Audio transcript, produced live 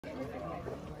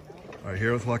All right,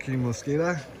 here with Joaquin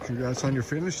Mosqueda. Congrats on your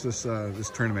finish this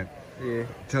tournament. Yeah.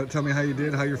 Tell me how you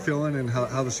did, how you're feeling, and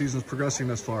how the season's progressing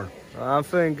thus far. I'm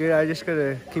feeling good. I just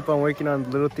gotta keep on working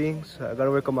on little things. I gotta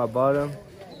work on my bottom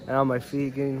and on my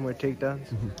feet, getting more takedowns.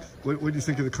 What do you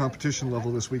think of the competition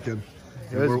level this weekend?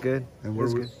 It was good. And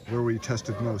where were you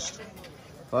tested most?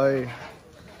 Probably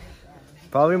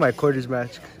my quarters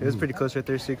match. It was pretty close right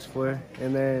there, 6-4.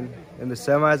 And then in the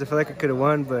semis, I feel like I could have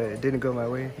won, but it didn't go my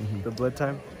way. The blood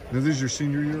time. Now, this is your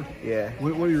senior year? Yeah.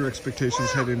 What are your expectations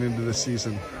heading into the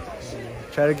season?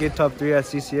 Try to get top 3 at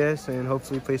CCS and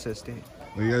hopefully place at state.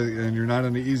 Well, and you're not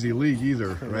in the easy league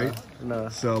either, right? No.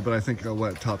 So, but I think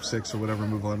top 6 or whatever,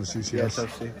 move on to CCS. Yeah, top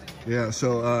 6. Yeah.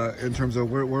 So, in terms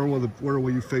of where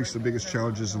will you face the biggest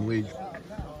challenges in league?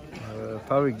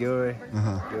 Probably Gilroy.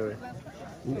 Gilroy.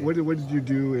 What did you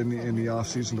do in the off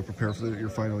season to prepare for your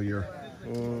final year?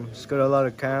 Just go to a lot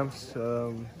of camps,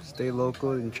 stay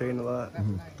local and train a lot.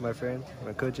 My friends,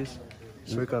 my coaches,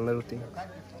 just work on little things.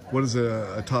 What does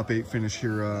a top 8 finish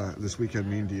here this weekend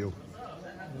mean to you?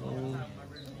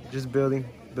 Just building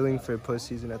for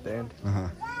postseason at the end.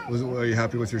 Are you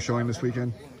happy with your showing this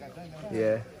weekend?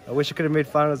 Yeah, I wish I could have made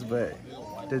finals, but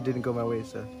that didn't go my way.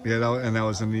 So yeah, that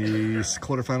was in the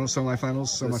quarterfinals,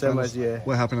 semifinals. The semis, yeah.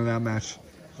 What happened in that match?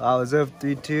 I was up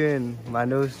 3-2 and my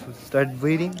nose started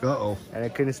bleeding. Uh-oh. And I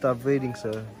couldn't stop bleeding,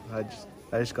 so I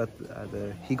just got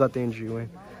he got the injury win.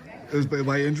 It was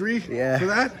by injury? Yeah. For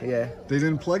that? Yeah. They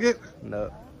didn't plug it?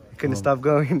 No. Couldn't stop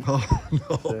going. Oh,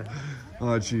 no. So.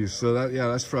 Oh, geez. So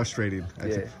that's frustrating.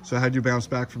 Yeah. So how'd you bounce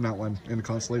back from that one in the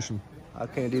consolation? I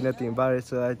couldn't do nothing about it,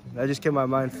 so I just kept my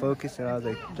mind focused, and I was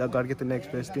like, I gotta get the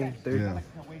next best thing, 3rd.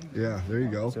 Yeah. There you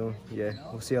go. So yeah,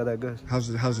 we'll see how that goes. How's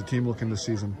the team looking this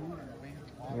season?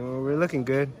 We're looking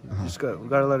good. We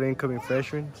got a lot of incoming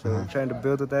freshmen, so we're trying to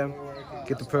build with them,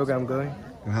 get the program going.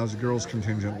 And how's the girls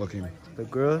contingent looking? The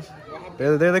girls,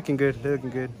 they're looking good. They're looking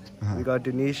good. We got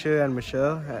Denisha and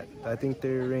Michelle. I think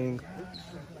they're ranked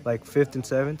like 5th and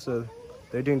 7th, so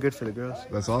they're doing good for the girls.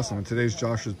 That's awesome. And today's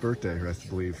Josh's birthday, I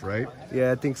believe, right?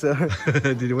 Yeah, I think so.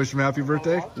 Did you wish him happy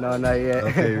birthday? No, not yet.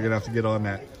 Okay, you're gonna have to get on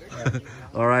that.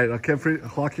 All right, okay,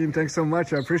 Joaquin, thanks so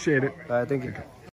much. I appreciate it. All right, thank you.